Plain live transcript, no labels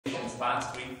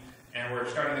last week, and we're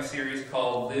starting a series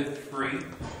called Live Free.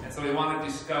 And so we want to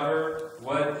discover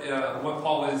what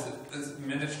Paul is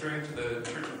ministering to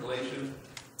the church of Galatians,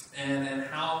 and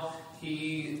how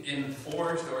he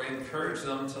enforced or encouraged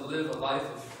them to live a life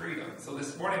of freedom. So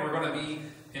this morning we're going to be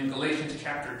in Galatians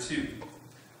chapter 2.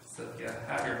 So if you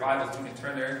have your Bibles, you can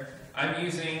turn there. I'm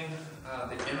using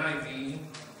the NIV.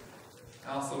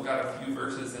 I also got a few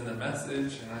verses in the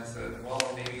Message, and I said, well,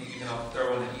 maybe I'll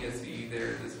throw in the ESV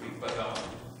there this week, but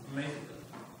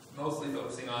mostly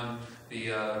focusing on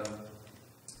the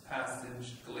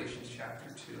passage, Galatians chapter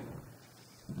 2.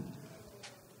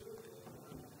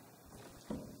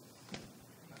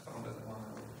 My phone doesn't want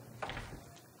to.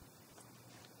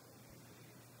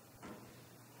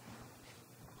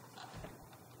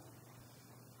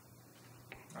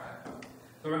 All right.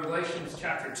 So we're in Galatians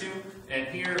chapter 2, and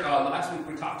here last week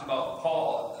we talked about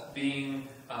Paul being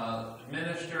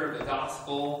minister of the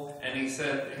gospel, and he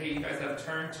said, hey, you guys have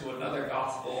turned to another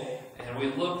gospel, and we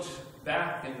looked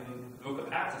back in the book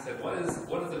of Acts and said, what is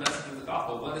the message of the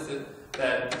gospel? What is it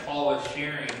that Paul was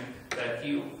sharing that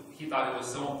he thought it was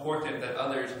so important that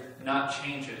others not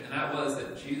change it? And that was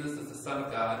that Jesus is the Son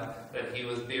of God, that he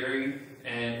was buried,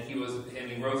 and he rose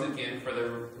again for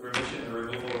the remission and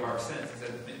removal of our sins. He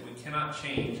said we cannot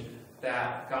change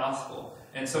that gospel.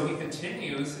 And so he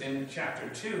continues in chapter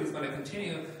 2. He's going to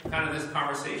continue kind of this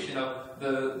conversation of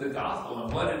the gospel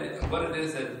and what it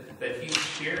is that he's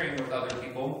sharing with other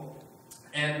people,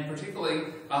 and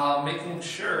particularly making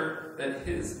sure that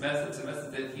his message, the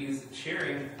message that he's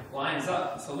sharing, lines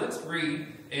up. So let's read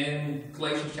in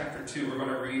Galatians chapter 2. We're going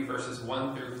to read verses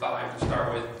 1 through 5 to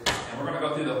start with. And we're going to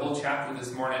go through the whole chapter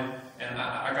this morning. And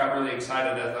I got really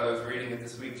excited as I was reading it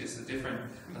this week, just the different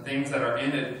things that are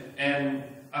in it. And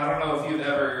I don't know if you've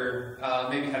ever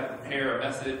maybe had to prepare a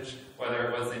message, whether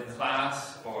it was in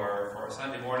class or for a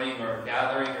Sunday morning or a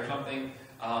gathering or something.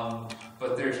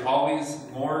 But there's always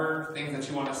more things that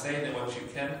you want to say than what you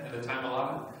can at the time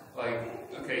allotted. Like,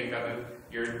 okay, you got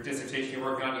your dissertation you're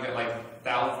working on, you got like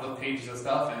thousands of pages of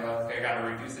stuff, and you're like, okay, I got to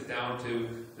reduce it down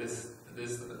to this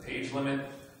page limit.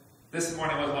 This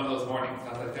morning was one of those mornings.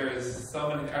 There is so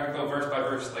many. I could go verse by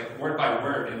verse, like word by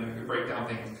word, and break down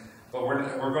things. But we're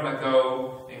going to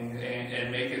go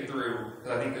and make it through,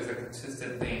 because I think there's a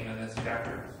consistent theme in this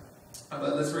chapter.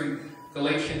 But let's read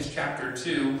Galatians chapter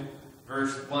 2,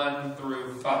 verse 1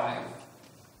 through 5. It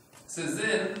says,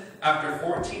 then, after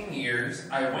 14 years,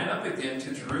 I went up again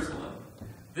to Jerusalem,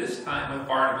 this time with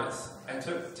Barnabas. I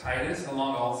took Titus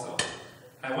along also.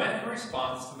 I went in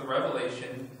response to the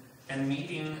revelation and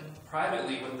meeting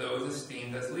privately with those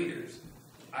esteemed as leaders.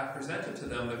 I presented to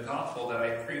them the gospel that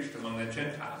I preached among the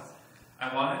Gentiles.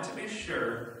 I wanted to be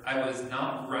sure I was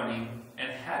not running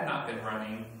and had not been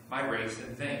running my race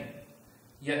in vain.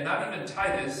 Yet not even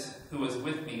Titus, who was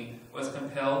with me, was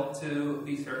compelled to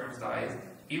be circumcised,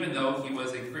 even though he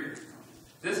was a Greek.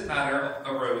 This matter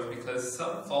arose because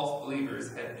some false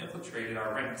believers had infiltrated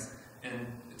our ranks and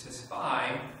to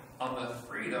spy on the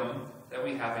freedom that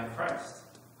we have in Christ,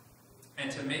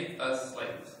 and to make us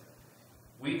slaves.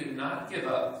 We did not give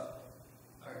up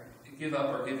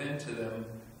or give in to them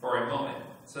for a moment,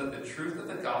 so that the truth of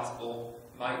the gospel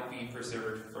might be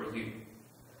preserved for you.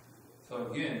 So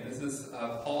again, this is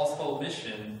Paul's whole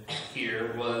mission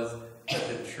here, was that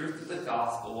the truth of the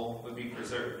gospel would be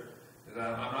preserved.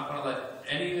 I'm not going to let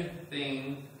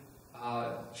anything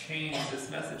change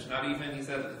this message. Not even, he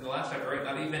said in the last chapter, right?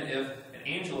 Not even if an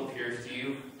angel appears to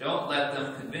you, don't let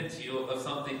them convince you of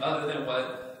something other than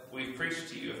what we've preached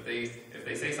to you. If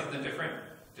they say something different,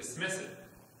 dismiss it.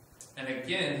 And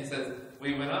again, he says,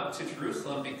 we went up to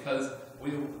Jerusalem because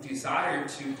we desire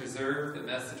to preserve the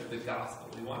message of the gospel.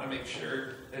 We want to make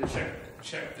sure that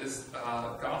check this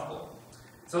gospel.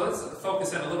 So let's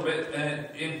focus in a little bit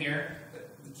in here.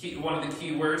 One of the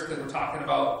key words, because we're talking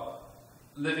about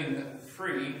living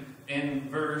free. In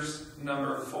verse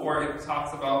number 4, it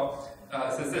talks about,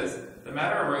 it says this, the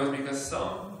matter arose because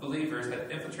some believers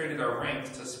had infiltrated our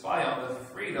ranks to spy on the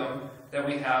freedom that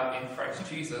we have in Christ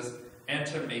Jesus and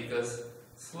to make us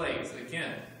slaves.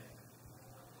 Again,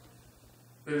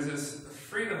 there's this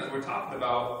freedom that we're talking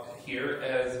about here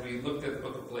as we looked at the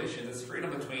book of Galatians, this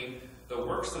freedom between the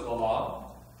works of the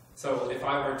law. So if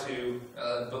I were to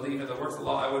believe in the works of the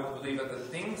law, I would believe that the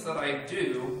things that I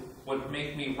do would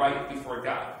make me right before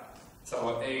God.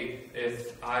 So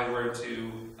if I were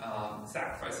to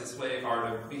sacrifice this way, if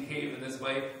I were to behave in this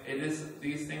way, it is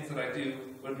these things that I do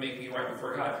would make me right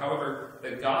before God. However,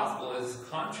 the gospel is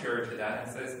contrary to that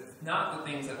and says, not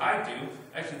the things that I do.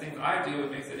 Actually, the things I do,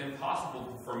 it makes it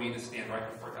impossible for me to stand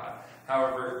right before God.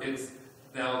 However, it's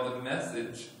now the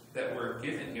message that we're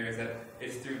given here is that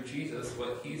it's through Jesus,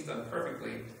 what he's done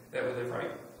perfectly, that we live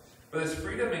right. But this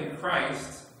freedom in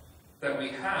Christ that we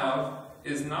have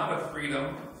is not a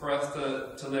freedom for us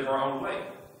to live our own way.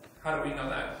 How do we know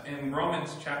that? In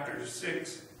Romans chapter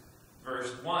 6,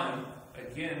 verse 1,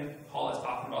 again, Paul is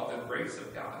talking about the grace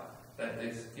of God, that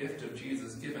this gift of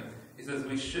Jesus given. He says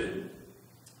we should,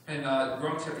 in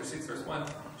Romans chapter 6, verse 1,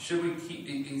 should we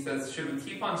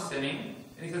keep on sinning?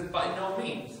 And he says, by no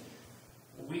means.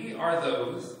 We are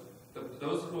those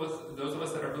of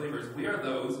us that are believers, we are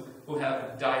those who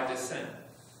have died to sin.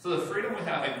 So the freedom we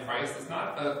have in Christ is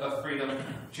not a freedom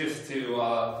just to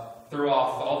throw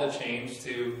off all the chains,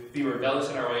 to be rebellious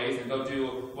in our ways and go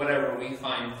do whatever we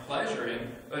find pleasure in.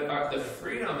 But the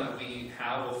freedom that we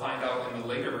have, we'll find out in the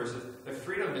later verses, the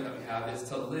freedom that we have is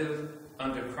to live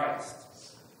under Christ.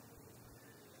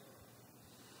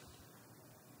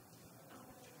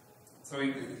 So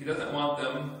he doesn't want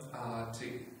them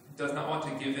does not want to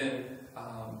give in.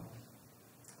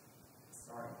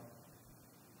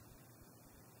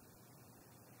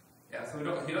 So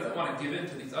he doesn't want to give in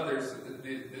to these others.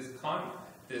 This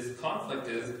conflict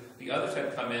is the others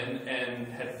had come in and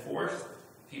had forced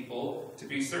people to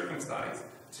be circumcised,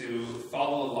 to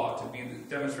follow the law, to be the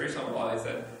demonstration of the law. They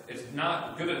said it's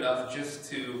not good enough just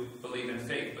to believe in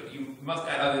faith, but you must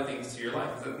add other things to your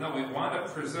life. He said, no, we want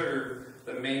to preserve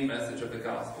the main message of the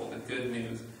gospel, the good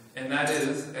news. And that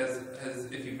is, as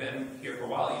if you've been here for a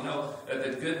while, you know that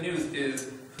the good news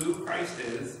is who Christ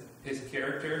is, his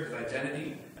character, his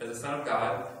identity as the Son of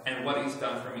God, and what he's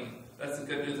done for me. That's the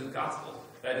good news of the gospel.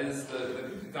 That is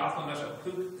the gospel message of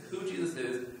who Jesus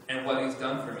is and what he's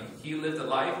done for me. He lived a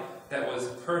life that was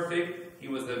perfect. He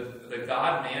was the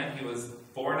God-man. He was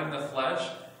born in the flesh,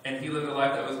 and he lived a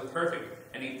life that was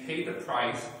perfect. And he paid the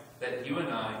price that you and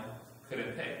I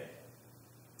couldn't pay.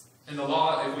 In the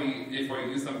law, if we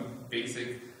use some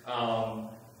basic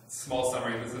small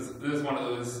summary, this is one of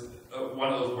those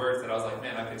words that I was like,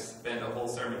 man, I could spend a whole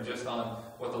sermon just on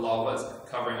what the law was,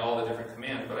 covering all the different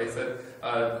commands. But I said,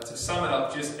 to sum it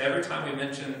up, just every time we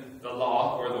mention the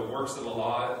law or the works of the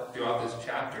law throughout this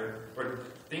chapter, we're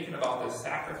thinking about the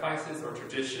sacrifices or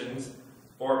traditions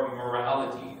or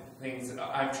morality, things.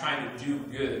 I'm trying to do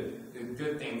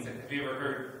good things. And have you ever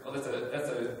heard, oh, that's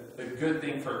a good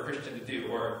thing for a Christian to do?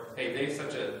 Or, hey, they're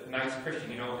such a nice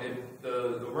Christian. You know,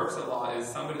 the works of the law is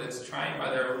somebody that's trying by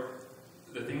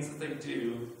the things that they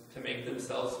do to make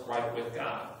themselves right with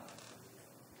God.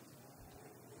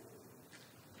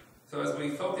 So as we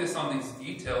focus on these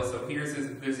details, so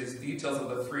there's these details of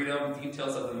the freedom,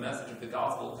 details of the message of the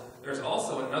gospel. There's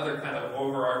also another kind of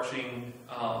overarching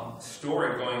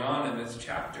story going on in this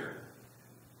chapter.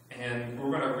 And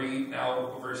we're going to read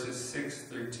now verses 6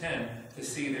 through 10 to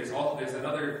see there's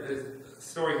another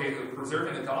story here of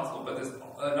preserving the gospel, but there's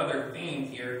another theme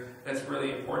here that's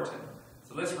really important.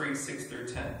 So let's read 6 through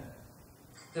 10. It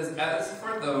says, as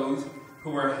for those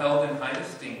who are held in high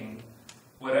esteem,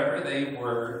 whatever they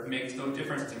were makes no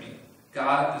difference to me.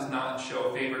 God does not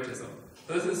show favoritism.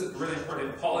 So this is really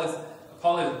important. Paul is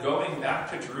going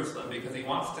back to Jerusalem because he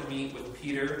wants to meet with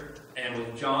Peter and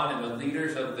with John and the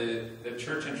leaders of the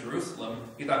church in Jerusalem.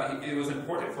 He thought it was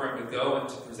important for him to go and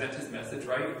to present his message,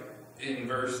 right? In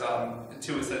verse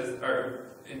 2 it says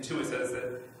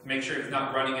that make sure he's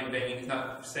not running in vain, he's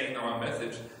not saying the wrong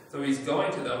message. So he's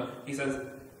going to them. He says,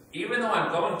 even though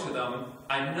I'm going to them,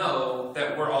 I know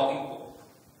that we're all equal.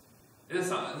 This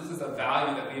is a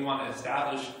value that we want to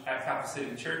establish at Capital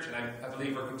City Church, and I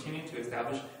believe we're continuing to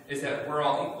establish, is that we're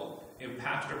all equal. You know,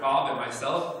 Pastor Bob and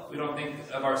myself, we don't think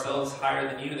of ourselves higher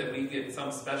than you, that we get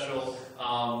some special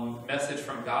message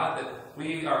from God, that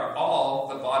we are all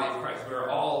the body of Christ. We are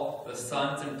all the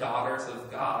sons and daughters of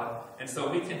God, and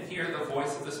so we can hear the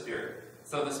voice of the Spirit.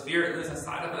 So the Spirit lives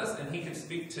inside of us, and He can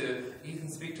speak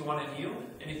to one of you,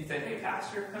 and He can say, "Hey,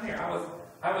 Pastor, come here.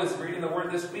 I was reading the Word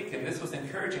this week, and this was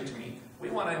encouraging to me." We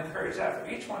want to encourage that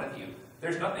for each one of you.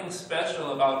 There's nothing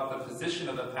special about the position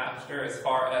of the pastor as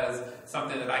far as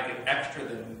something that I get extra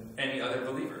than any other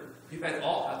believer. You guys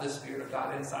all have the Spirit of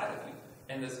God inside of you,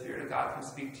 and the Spirit of God can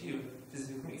speak to you, to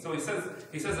speak to me. So he says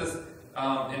this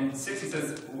in 6. He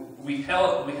says we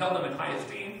held them in high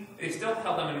esteem. They still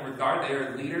held them in regard. They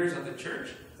are leaders of the church.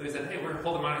 So he said, hey, we're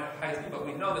holding them in high esteem, but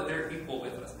we know that they're equal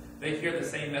with us. They hear the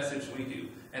same message we do,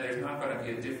 and there's not going to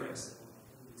be a difference.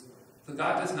 So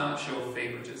God does not show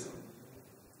favoritism.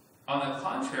 On the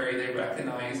contrary, they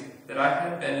recognize that I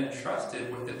have been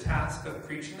entrusted with the task of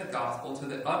preaching the gospel to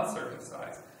the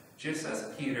uncircumcised, just as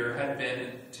Peter had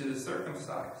been to the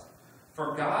circumcised.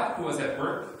 For God, who was at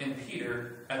work in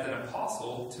Peter as an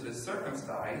apostle to the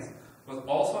circumcised, was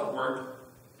also at work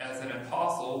as an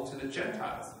apostle to the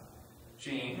Gentiles.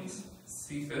 James,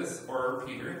 Cephas, or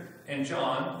Peter, and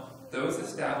John, those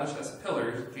established as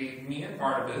pillars, gave me and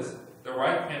Barnabas the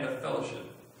right hand of fellowship.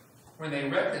 When they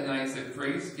recognized the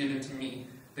grace given to me,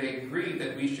 they agreed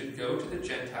that we should go to the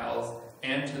Gentiles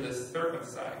and to the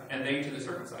circumcised, and they to the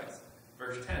circumcised.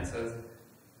 Verse 10 says,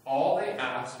 all they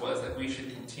asked was that we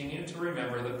should continue to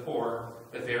remember the poor,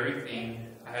 the very thing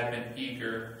I had been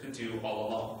eager to do all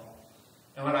along.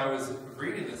 And when I was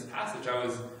reading this passage,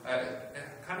 I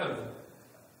kind of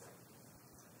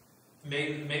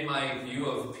made my view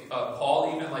of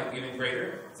Paul even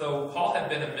greater. So Paul had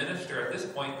been a minister at this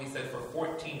point, he said, for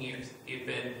 14 years. He'd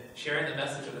been sharing the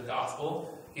message of the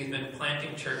gospel. He's been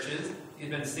planting churches. He's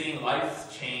been seeing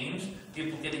lives change,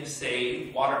 people getting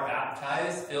saved, water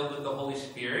baptized, filled with the Holy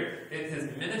Spirit. His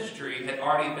ministry had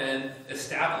already been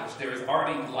established. There was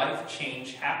already life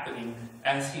change happening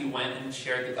as he went and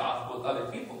shared the gospel with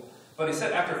other people. But he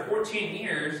said, after 14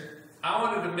 years, I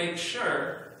wanted to make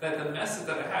sure that the message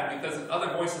that I had, because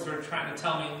other voices were trying to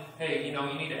tell me, hey,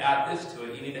 you need to add this to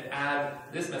it. You need to add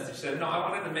this message. He said, no, I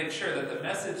wanted to make sure that the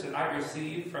message that I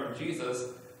received from Jesus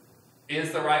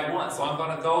is the right one. So I'm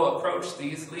going to go approach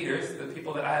these leaders, the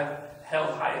people that I have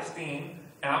held high esteem,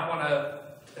 and I'm going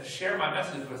to share my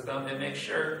message with them and make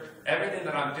sure everything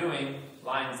that I'm doing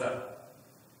lines up.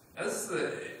 Now, this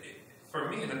is, for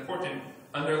me, an important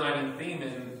underlining theme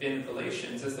in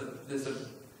Galatians is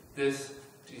this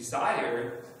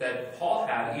desire that Paul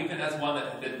had, even as one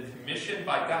that had been commissioned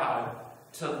by God,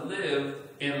 to live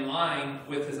in line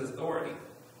with his authority.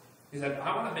 He said,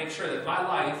 I want to make sure that my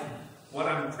life, what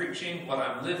I'm preaching, what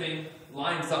I'm living,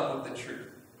 lines up with the truth.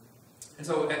 And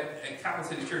so at Capital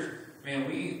City Church, man,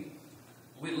 we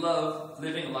love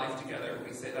living life together.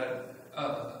 We say that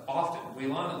often. We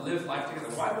want to live life together.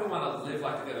 Why do we want to live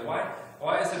life together?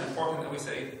 Why is it important that we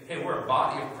say, hey, we're a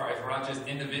body of Christ. We're not just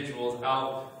individuals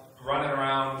out running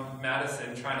around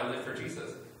Madison trying to live for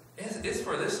Jesus? It's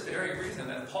for this very reason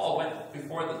that Paul went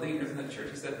before the leaders in the church.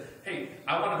 He said, hey,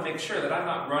 I want to make sure that I'm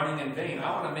not running in vain.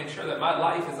 I want to make sure that my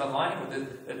life is aligned with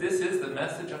this, that this is the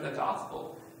message of the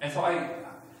gospel. And so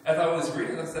as I was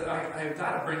reading, I said, I've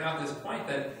got to bring out this point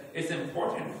that it's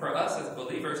important for us as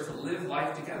believers to live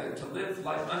life together, to live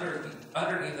life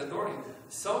underneath authority,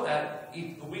 so that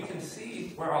we can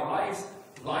see where our lives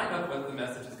line up with the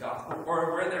message of the gospel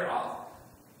or where they're off.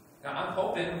 Now, I'm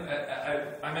hoping,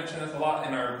 I mentioned this a lot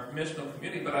in our missional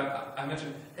community, but I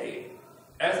mentioned, hey,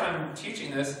 as I'm teaching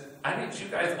this, I need you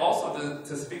guys also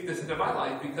to speak this into my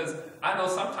life, because I know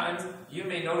sometimes you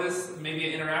may notice maybe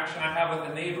an interaction I have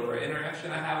with a neighbor, or an interaction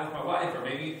I have with my wife, or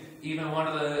maybe even one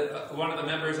of the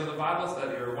members of the Bible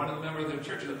study, or one of the members of the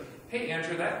church. Hey,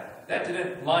 Andrew, that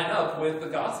didn't line up with the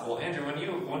gospel. Andrew,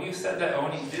 when you said that, or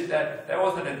when you did that, that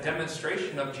wasn't a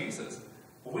demonstration of Jesus.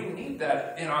 We need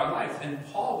that in our life. And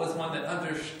Paul was one that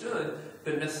understood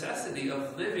the necessity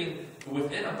of living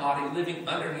within a body, living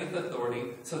underneath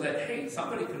authority, so that, hey,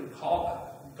 somebody could guard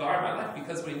my life,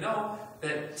 because we know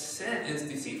that sin is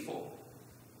deceitful.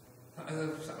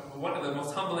 One of the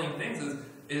most humbling things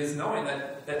is knowing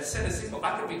that sin is deceitful.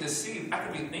 I could be deceived. I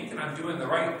could be thinking I'm doing the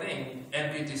right thing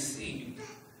and be deceived.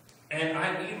 And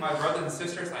I need my brothers and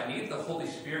sisters, I need the Holy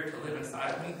Spirit to live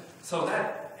inside of me, so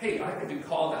that, hey, I could be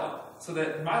called out, so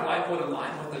that my life would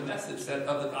align with the message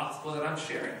of the gospel that I'm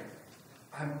sharing.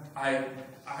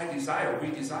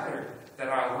 We desire that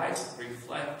our lives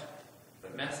reflect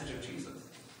the message of Jesus.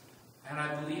 And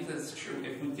I believe that's true.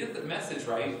 If we get the message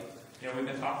right, we've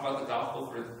been talking about the gospel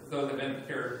for those that have been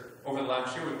here over the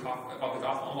last year. We've talked about the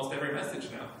gospel almost every message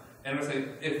now. And we say,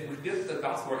 if we get the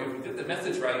gospel right, if we get the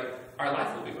message right, our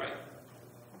life will be right.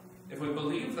 If we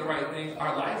believe the right thing,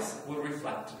 our lives will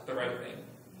reflect the right thing.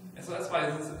 And so that's why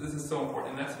this is so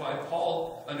important. And that's why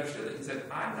Paul understood it. He said,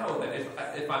 I know that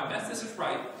if my message is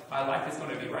right, my life is going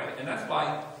to be right. And that's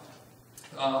why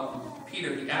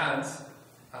Peter, he adds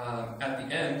at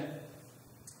the end,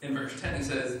 in verse 10, he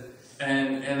says,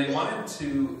 and they wanted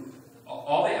to,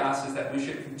 all they asked is that we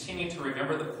should continue to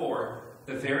remember the poor,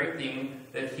 the very thing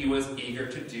that he was eager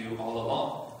to do all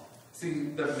along. See,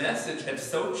 the message had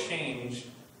so changed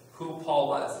who Paul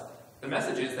was. The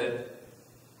message is that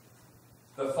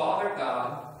the Father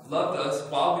God loved us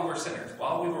while we were sinners.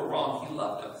 While we were wrong, he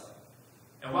loved us.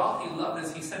 And while he loved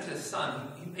us, he sent his Son.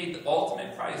 He paid the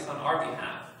ultimate price on our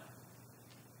behalf.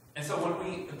 And so when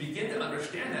we begin to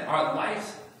understand that, our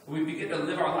lives, we begin to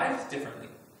live our lives differently.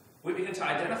 We begin to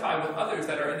identify with others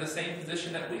that are in the same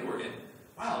position that we were in.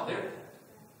 Wow,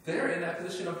 they're in that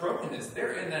position of brokenness.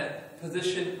 They're in that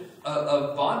position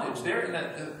of bondage. They're in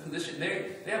that position.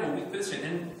 They have a weak position.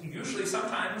 And usually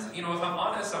sometimes, if I'm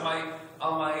honest, I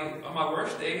on my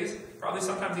worst days, probably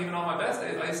sometimes even on my best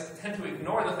days, I tend to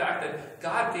ignore the fact that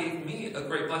God gave me a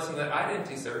great blessing that I didn't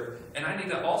deserve, and I need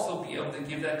to also be able to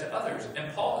give that to others.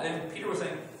 And Peter was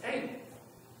saying, hey,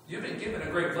 you've been given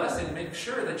a great blessing. Make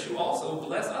sure that you also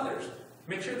bless others.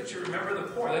 Make sure that you remember the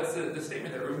poor. That's the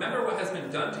statement there. Remember what has been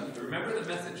done to you. Remember the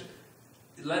message.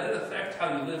 Let it affect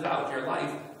how you live out your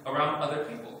life around other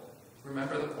people.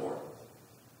 Remember the poor.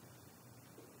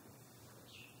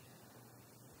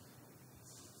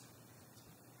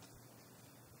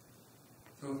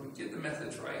 So if we get the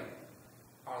message right,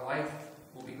 our life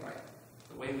will be right.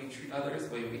 The way we treat others,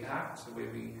 the way we act, the way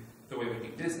we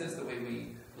do business, the way we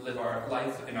live our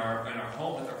life in our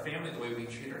home with our family, the way we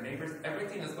treat our neighbors,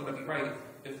 everything is going to be right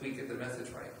if we get the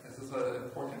message right. This is the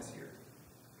importance here.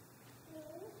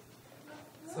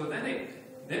 So then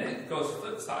it goes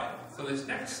flip side. So this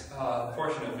next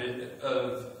portion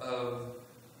of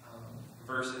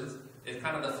verses is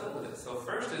kind of the flip of this. So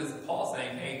first is Paul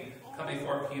saying, hey, come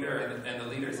before Peter and the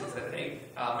leaders. He said, hey,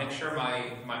 make sure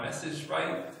my message is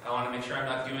right. I want to make sure I'm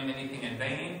not doing anything in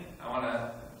vain. I want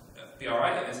to be all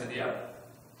right. And they said, yeah,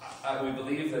 we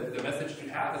believe that the message you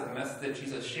have is the message that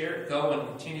Jesus shared. Go and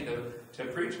continue to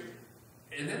preach.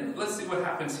 And then let's see what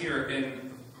happens here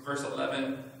in verse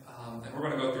 11. And we're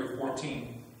going to go through 14.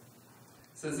 It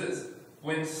says this: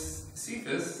 when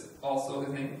Cephas, also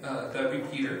his name, that would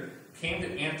be Peter, came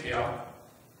to Antioch,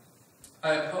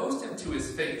 I opposed him to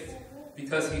his faith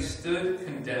because he stood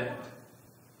condemned.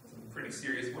 Some pretty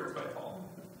serious words by Paul.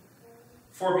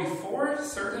 For before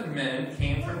certain men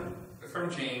came from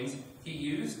James, he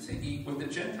used to eat with the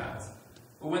Gentiles.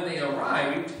 But when they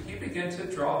arrived, he began to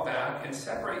draw back and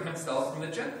separate himself from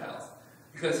the Gentiles,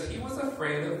 because he was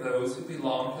afraid of those who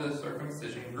belonged to the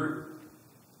circumcision group.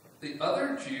 The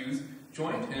other Jews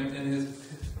joined him in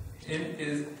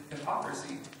his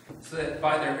hypocrisy, so that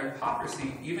by their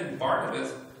hypocrisy even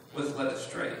Barnabas was led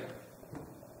astray.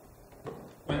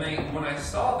 When I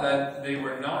saw that they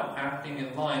were not acting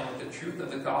in line with the truth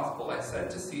of the gospel, I said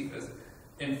to Cephas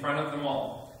in front of them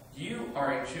all, you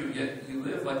are a Jew, yet you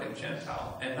live like a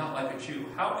Gentile and not like a Jew.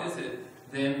 How is it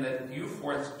then that you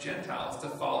force Gentiles to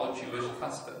follow Jewish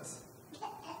customs?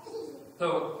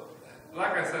 So,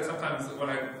 like I said, sometimes when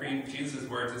I read Jesus'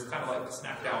 words, it's kind of like the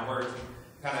snap down words.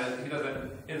 He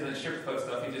doesn't sugarcoat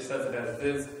stuff, he just says it as it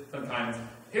is sometimes.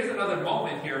 Here's another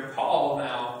moment here. Paul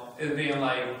now is being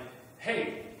like,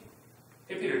 hey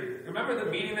Peter, remember the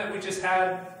meeting that we just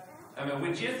had? I mean,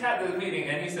 we just had this meeting,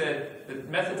 and he said, the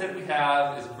message that we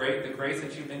have is great, the grace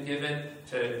that you've been given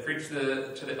to preach to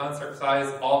the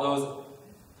uncircumcised, all those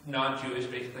non-Jewish,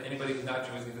 basically, anybody who's not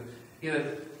Jewish. He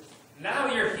said,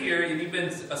 now you're here, and you've been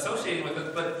associating with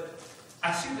us, but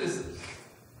I see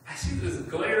this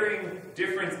glaring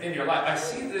difference in your life. I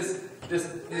see this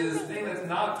thing that's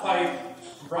not quite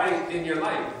right in your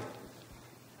life.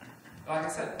 Like I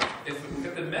said, if we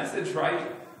get the message right,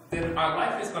 then our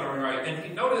life is going to be right. And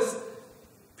he noticed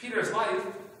Peter's life,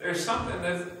 there's something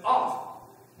that's off.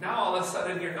 Now all of a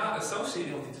sudden you're not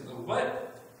associating with each other.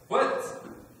 What?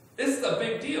 This is a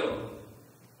big deal.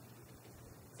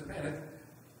 So man,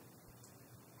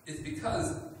 it's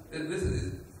because this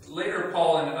is later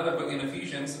Paul in another book in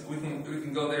Ephesians, we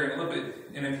can go there in a little bit.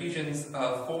 In Ephesians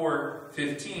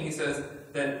 4:15, he says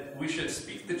that we should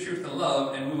speak the truth in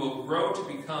love, and we will grow to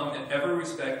become in every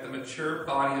respect the mature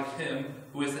body of him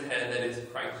who is the head, that is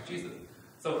Christ Jesus.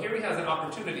 So here he has an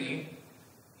opportunity.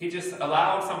 He just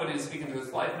allowed somebody to speak into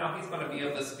his life. Now he's going to be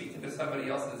able to speak into somebody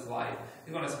else's life.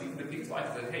 He's going to speak into Peter's life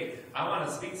and say, hey, I want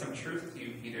to speak some truth to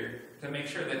you, Peter, to make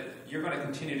sure that you're going to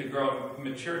continue to grow in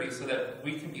maturity so that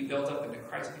we can be built up into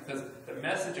Christ, because the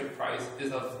message of Christ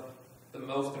is of the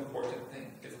most important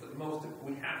thing. It's the most,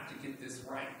 we have to get this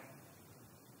right.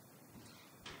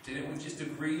 Didn't we just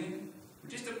agree? We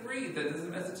just agreed that this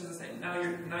message is the same. Now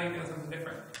you're doing something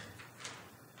different.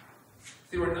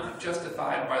 See, we're not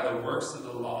justified by the works of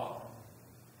the law,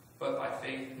 but by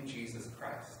faith in Jesus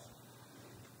Christ.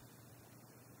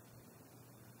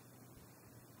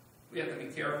 We have to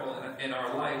be careful in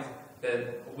our life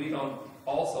that we don't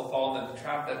also fall into the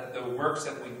trap that the works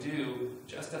that we do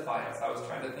justify us. I was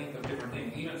trying to think of different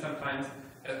things. Even sometimes,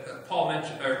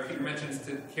 Peter mentions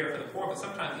to care for the poor, but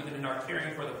sometimes even in our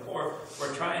caring for the poor,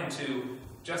 we're trying to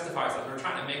justify ourselves. We're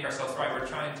trying to make ourselves right. We're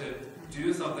trying to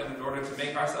do something in order to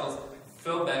make ourselves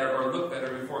feel better or look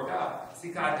better before God. See,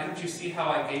 God, didn't you see how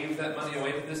I gave that money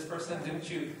away to this person? Didn't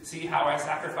you see how I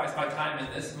sacrificed my time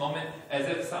in this moment? As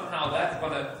if somehow that's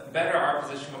going to better our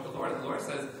position with the Lord. The Lord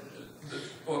says,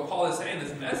 what Paul is saying,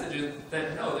 this message is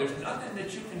that no, there's nothing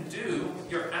that you can do.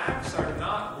 Your acts are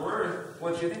not worth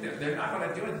what you think they're not going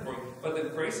to do anything for you. But the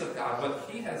grace of God, what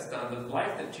He has done, the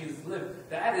life that Jesus lived,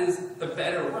 that is the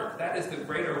better work. That is the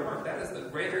greater work. That is the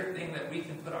greater thing that we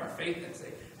can put our faith in and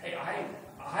say, hey,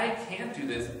 I can't do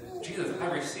this. Jesus, I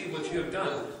receive what you have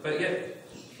done. But yet,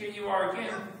 here you are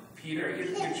again, Peter.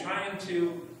 You're trying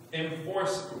to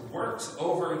enforce works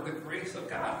over the grace of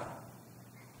God.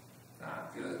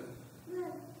 Not good.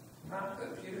 Not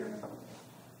good, Peter.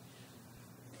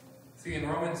 See, in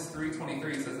Romans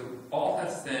 3:23 it says that all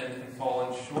have sinned and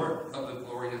fallen short of the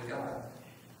glory of God.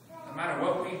 No matter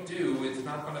what we do, it's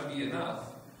not going to be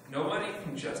enough. Nobody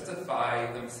can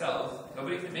justify themselves.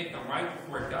 Nobody can make them right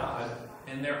before God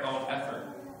in their own effort.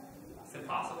 It's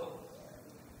impossible.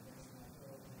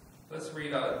 Let's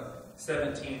read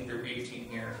 17 through 18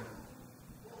 here.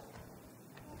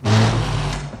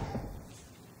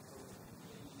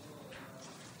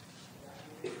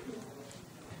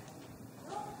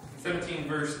 17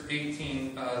 verse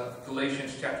 18,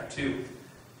 Galatians chapter 2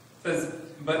 says,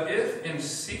 "But if in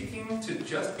seeking to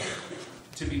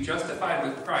be justified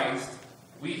with Christ,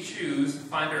 we choose to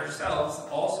find ourselves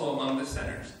also among the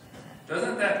sinners,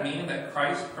 doesn't that mean that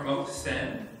Christ promotes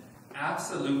sin?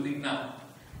 Absolutely not.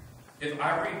 If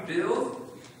I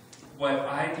rebuild what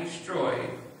I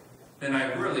destroyed, then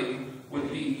I really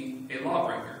would be a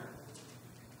lawbreaker."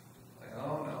 Like,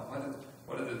 oh no,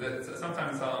 what is it? So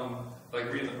sometimes, like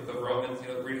reading the book of Romans,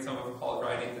 reading some of Paul's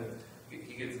writings, and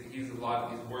he uses a lot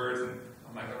of these words, and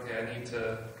I'm like, okay,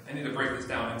 I need to break this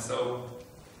down. And so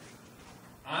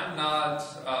I'm not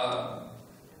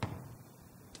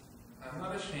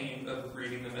ashamed of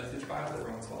reading the Message Bible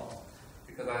every once in a while,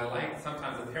 because I like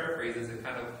sometimes the paraphrases and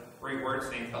kind of great word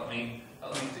things help me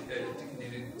to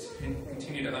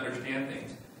continue to understand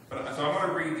things. But so I want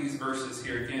to read these verses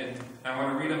here again. And I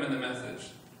want to read them in the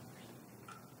Message,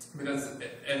 because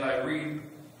as I read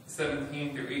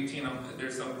 17 through 18,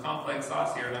 there's some complex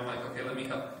thoughts here, and I'm like, okay, let me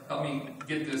help me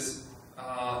get this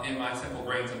in my simple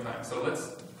brain sometimes. So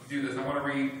let's do this. I want to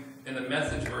read in the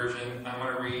Message version. I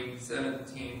want to read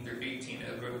 17 through 18.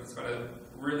 It's going to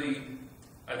really,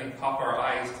 I think, pop our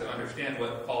eyes to understand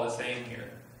what Paul is saying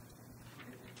here.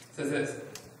 It says this: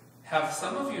 "Have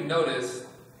some of you noticed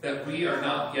that we are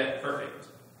not yet perfect?"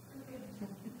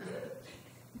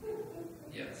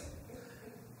 Yes.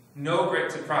 No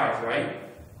great surprise, right?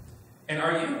 And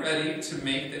are you ready to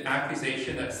make the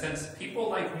accusation that since people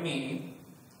like me,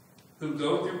 who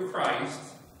go through Christ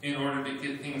in order to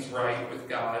get things right with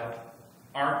God,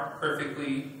 aren't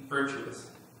perfectly virtuous?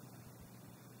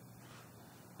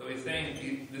 So he's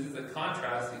saying this is a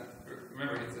contrast.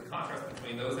 Remember, it's a contrast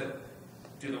between those that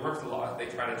do the works of the law, they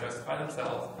try to justify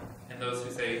themselves, and those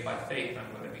who say, by faith,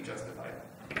 I'm going to be justified.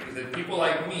 He said, people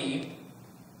like me,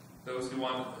 those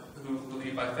who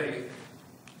believe by faith,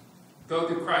 go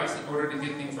through Christ in order to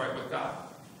get things right with God,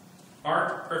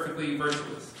 aren't perfectly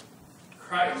virtuous.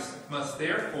 Christ must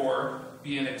therefore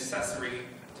be an accessory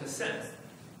to sin.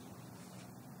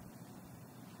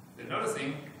 They're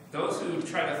noticing those who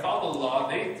tried to follow the law,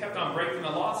 they kept on breaking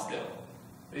the law still.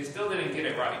 They still didn't get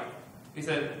it right. He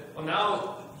said, well,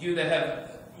 now we that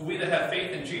have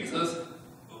faith in Jesus,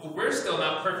 we're still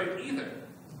not perfect either.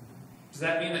 Does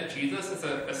that mean that Jesus is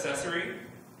an accessory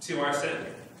to our sin?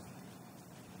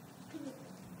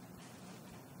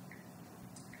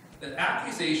 The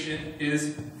accusation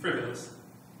is frivolous.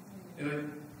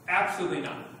 Absolutely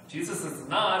not. Jesus is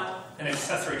not an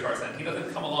accessory to our sin. He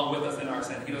doesn't come along with us in our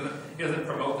sin. He doesn't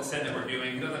promote the sin that we're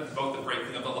doing. He doesn't promote the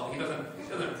breaking of the law. He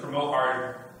doesn't promote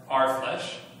our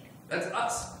flesh. That's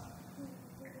us.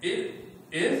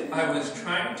 If I was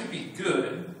trying to be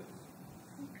good,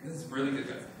 this is really good,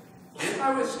 guys. If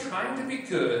I was trying to be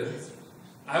good,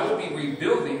 I would be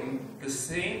rebuilding the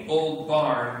same old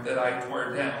barn that I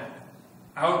tore down.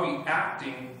 I would be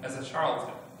acting as a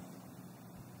charlatan.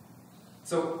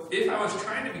 So if I was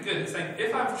trying to be good, he's saying,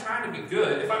 if I'm trying to be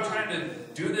good, if I'm trying to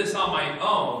do this on my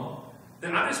own,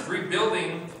 then I'm just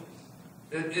rebuilding.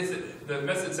 The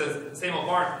message says, same old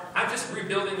barn. I'm just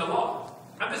rebuilding the law.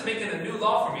 I'm just making a new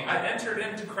law for me. I entered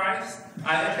into Christ.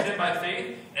 I entered in by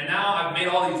faith. And now I've made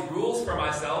all these rules for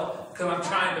myself because I'm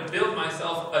trying to build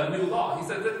myself a new law. He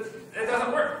said that it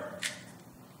doesn't work.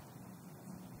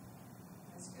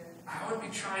 I would be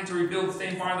trying to rebuild the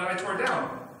same barn that I tore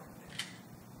down.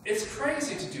 It's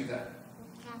crazy to do that.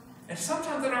 And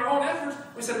sometimes in our own efforts,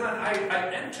 we said, man,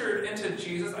 I entered into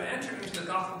Jesus. I entered into the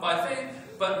gospel by faith.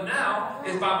 But now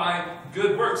it's by my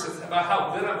good works. It's about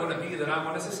how good I'm going to be that I'm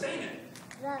going to sustain it.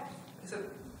 He said,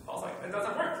 Paul's like, it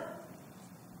doesn't work.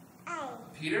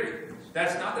 Peter,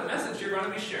 that's not the message you're going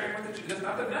to be sharing with the Jews. That's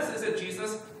not the message that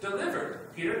Jesus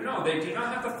delivered. Peter, no, they do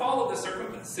not have to follow the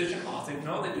circumcision laws.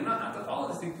 No, they do not have to follow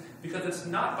these things, because it's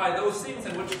not by those things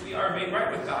in which we are made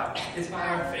right with God. It's by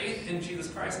our faith in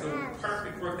Jesus Christ, the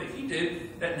perfect work that he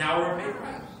did, that now we're made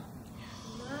right.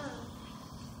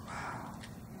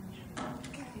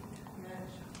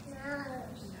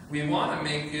 We want to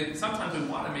make it, sometimes we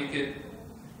want to make it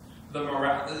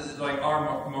like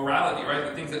our morality, right?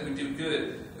 The things that we do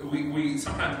good. We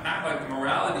sometimes act like the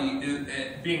morality is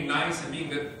being nice and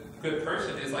being a good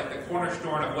person is like the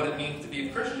cornerstone of what it means to be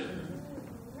a Christian.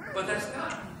 But that's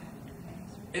not.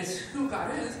 It's who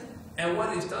God is and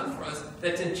what he's done for us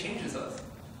that then changes us.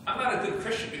 I'm not a good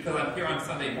Christian because I'm here on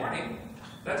Sunday morning.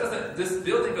 This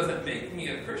building doesn't make me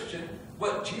a Christian.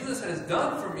 What Jesus has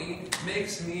done for me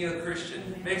makes me a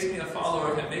Christian, makes me a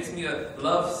follower of him, makes me a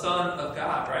loved son of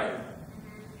God, right?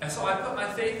 And so I put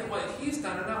my faith in what he's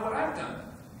done and not what I've done.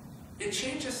 It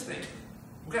changes things.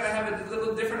 We've got to have a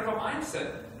little different of a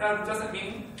mindset. Now, it doesn't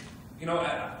mean,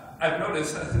 I've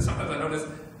noticed, sometimes I notice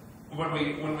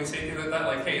when we say things like that,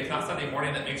 like, hey, it's not Sunday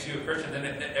morning that makes you a Christian, then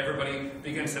everybody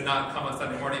begins to not come on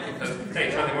Sunday morning because,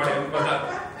 hey, Sunday morning,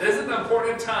 but this is an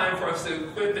important time for us to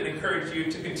equip and encourage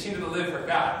you to continue to live for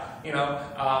God,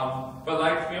 But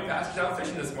like, Pastor's out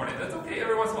fishing this morning. That's okay.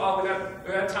 Every once in a while, we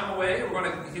got time away.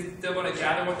 He's still going to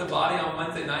gather with the body on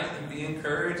Wednesday night and be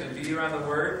encouraged and be around the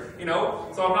Word,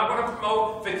 So I'm not going to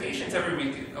promote vacations every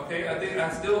weekend, okay?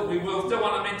 We will still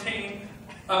want to maintain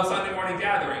a Sunday morning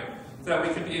gathering, so that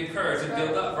we can be encouraged and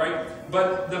build up, right?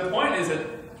 But the point is that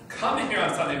coming here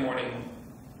on Sunday morning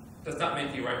does not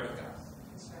make you right with God.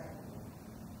 That's right.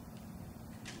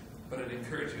 But it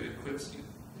encourages you, it equips you to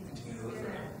continue to live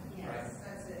for him. Yes, Right?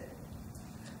 that's it.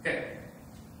 Okay.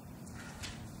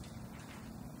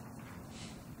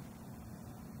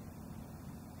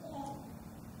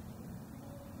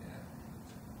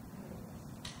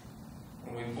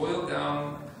 When we boil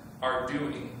down our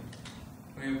doing,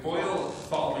 when we boil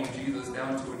following Jesus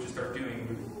down to just our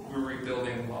doing, we're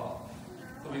rebuilding the law.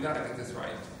 So we got to get this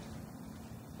right.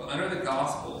 But under the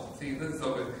gospel, see, this is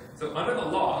so good. So under the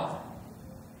law,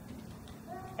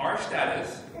 our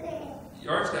status,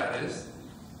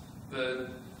 the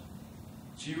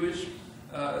Jewish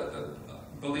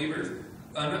believers,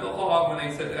 under the law, when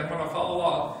they said, I'm going to follow the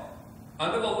law,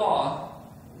 under the law,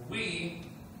 we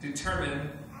determine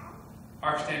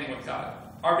our standing with God.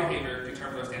 Our behavior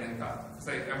determines our standing with God.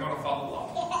 Say, I'm going to follow the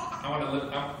law. I want to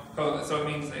live. So it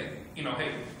means, hey,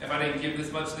 if I didn't give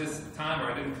this much this time,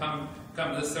 or I didn't come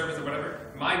to this service or whatever,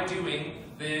 my doing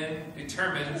then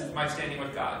determines my standing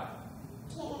with God.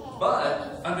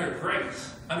 But under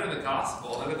grace, under the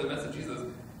gospel, under the message of Jesus,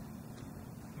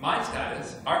 my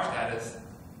status, our status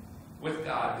with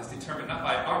God is determined not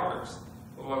by our works,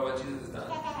 but by what Jesus has done.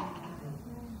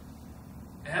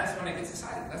 And that's when it gets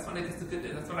exciting. That's when it gets the good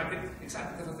news. That's when I get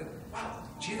excited because I say, wow,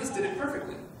 Jesus did it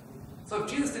perfectly. So if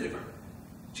Jesus did it perfectly,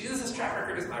 Jesus' track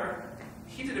record is my record.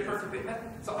 He did it perfectly.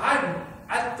 So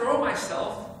I throw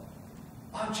myself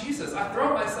on Jesus. I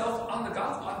throw myself on the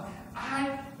gospel.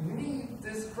 I need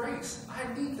this grace. I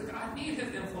need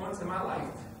his influence in my life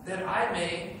that I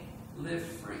may live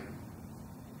free.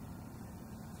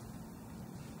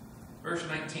 Verse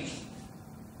 19.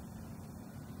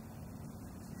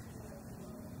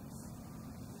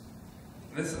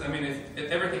 If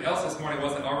everything else this morning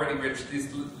wasn't already rich,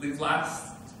 these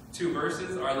last two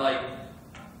verses are like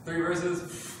 3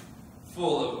 verses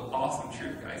full of awesome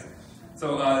truth, guys.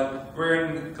 So we're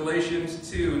in Galatians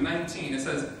 2:19. It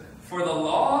says, For through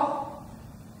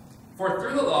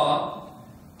the law,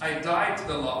 I died to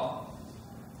the law,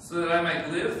 so that I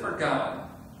might live for God.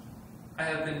 I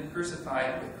have been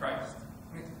crucified with Christ.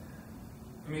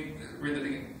 Let me read it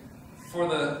again. For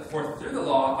through the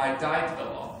law, I died to the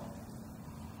law.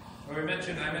 I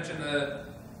mentioned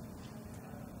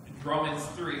Romans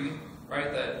 3,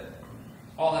 right, that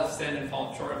all have sinned and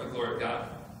fallen short of the glory of God.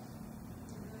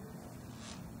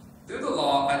 Through the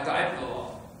law, I died to the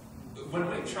law. When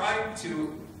we try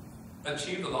to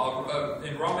achieve the law,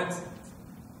 in Romans,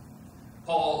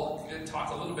 Paul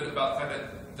talks a little bit about the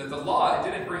fact that the law,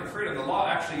 it didn't bring freedom. The law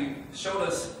actually showed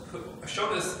us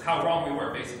how wrong we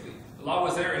were, basically. The law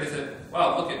was there, and it said,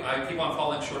 wow, look, I keep on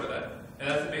falling short of that. And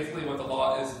that's basically what the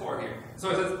law is for here. So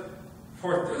it says,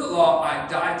 for through the law, I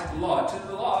died to the law. To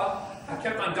the law, I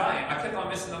kept on dying. I kept on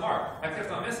missing the mark. I kept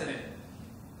on missing it.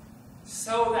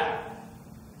 So that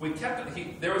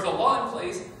there was a law in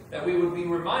place that we would be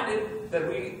reminded that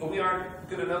we aren't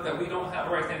good enough, that we don't have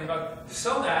a right standing with God,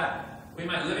 so that we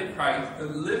might live in Christ,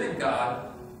 live in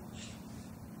God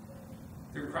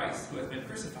through Christ, who has been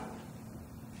crucified.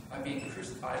 By being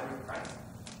crucified with Christ.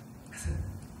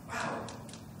 wow,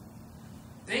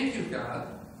 thank you, God,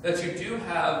 that you do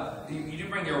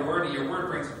bring your word, and your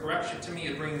word brings correction to me,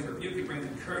 it brings rebuke, it brings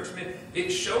encouragement. It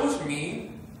shows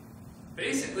me,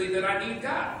 basically, that I need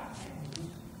God.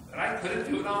 That I couldn't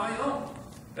do it on my own.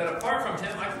 That apart from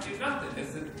Him, I could do nothing.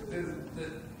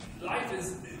 Life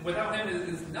is, without Him,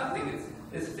 is nothing.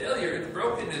 It's failure, it's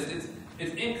brokenness,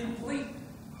 it's incomplete.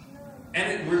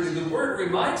 And the Word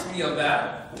reminds me of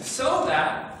that, so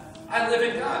that I live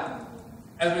in God.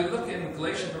 As we look in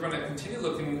Galatians, we're going to continue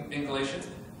looking in Galatians,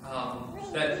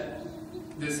 that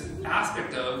this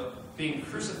aspect of being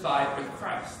crucified with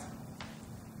Christ.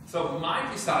 So my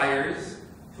desires,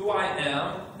 who I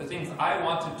am, the things I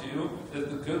want to do,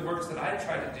 the good works that I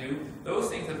try to do, those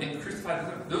things have been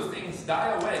crucified. Those things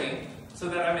die away so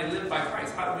that I may live by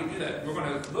Christ. How do we do that? We're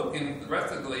going to look in the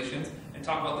rest of Galatians and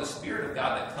talk about the Spirit of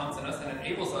God that comes in us and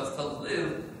enables us to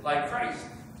live like Christ.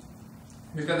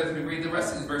 Because if we read the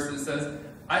rest of these verses, it says,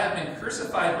 I have been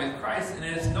crucified with Christ, and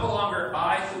it is no longer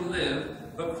I who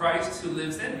live, but Christ who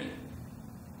lives in me.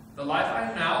 The life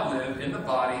I now live in the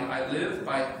body, I live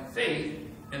by faith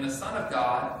in the Son of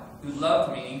God, who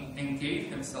loved me and gave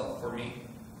Himself for me.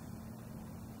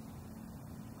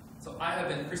 So I have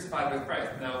been crucified with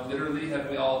Christ. Now, literally, have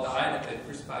we all died and been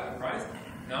crucified with Christ?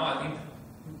 No, I think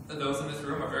those in this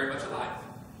room are very much alive.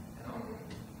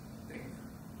 I think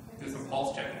do some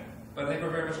pulse checking. But I think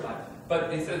we're very much alive.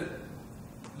 But he says,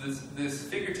 this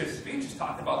figurative speech is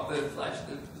talking about the flesh,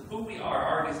 who we are,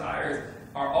 our desires,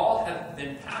 all have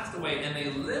been passed away, and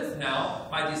they live now.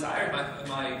 My desires,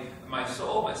 my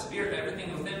soul, my spirit,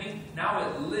 everything within me, now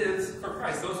it lives for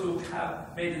Christ. Those who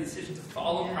have made a decision to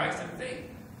follow Christ in faith.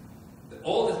 The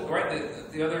old is,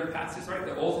 right, the other passage, right,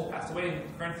 the old has passed away in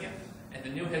Corinthians, and the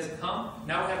new has come.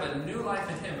 Now we have a new life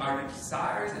in Him. Our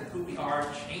desires and who we are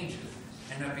changes.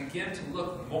 And I begin to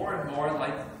look more and more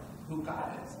like who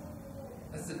God is.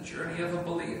 That's the journey of a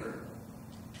believer.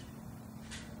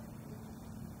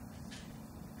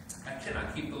 I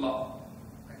cannot keep the law.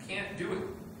 I can't do it.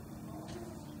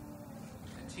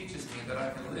 It teaches me that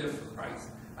I can live for Christ.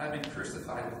 I've been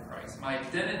crucified with Christ. My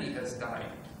identity has died.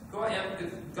 Who I am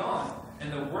is gone.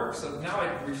 And the works of, now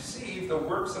I receive the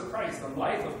works of Christ. The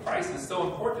life of Christ is so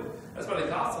important. That's why the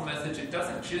gospel message, it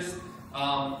doesn't just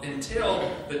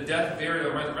entail the death,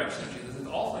 burial, and resurrection of Jesus. It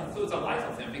also includes a life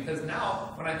of Him. Because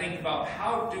now, when I think about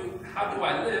how do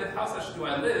I live, how such do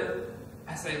I live,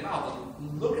 I say, wow,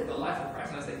 look at the life of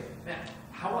Christ. And I say, man,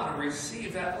 I want to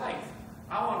receive that life.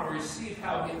 I want to receive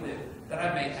how He lived, that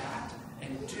I may act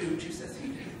and do just as He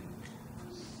did.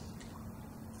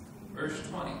 Verse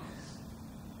 21,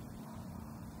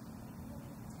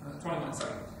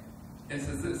 sorry. It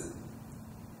says this,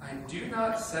 I do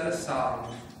not set aside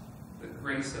the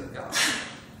grace of God.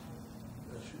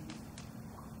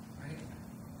 Right?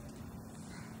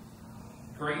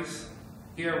 Grace,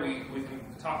 here we can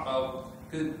talk about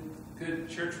good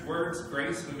church words.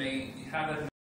 Grace, we may have it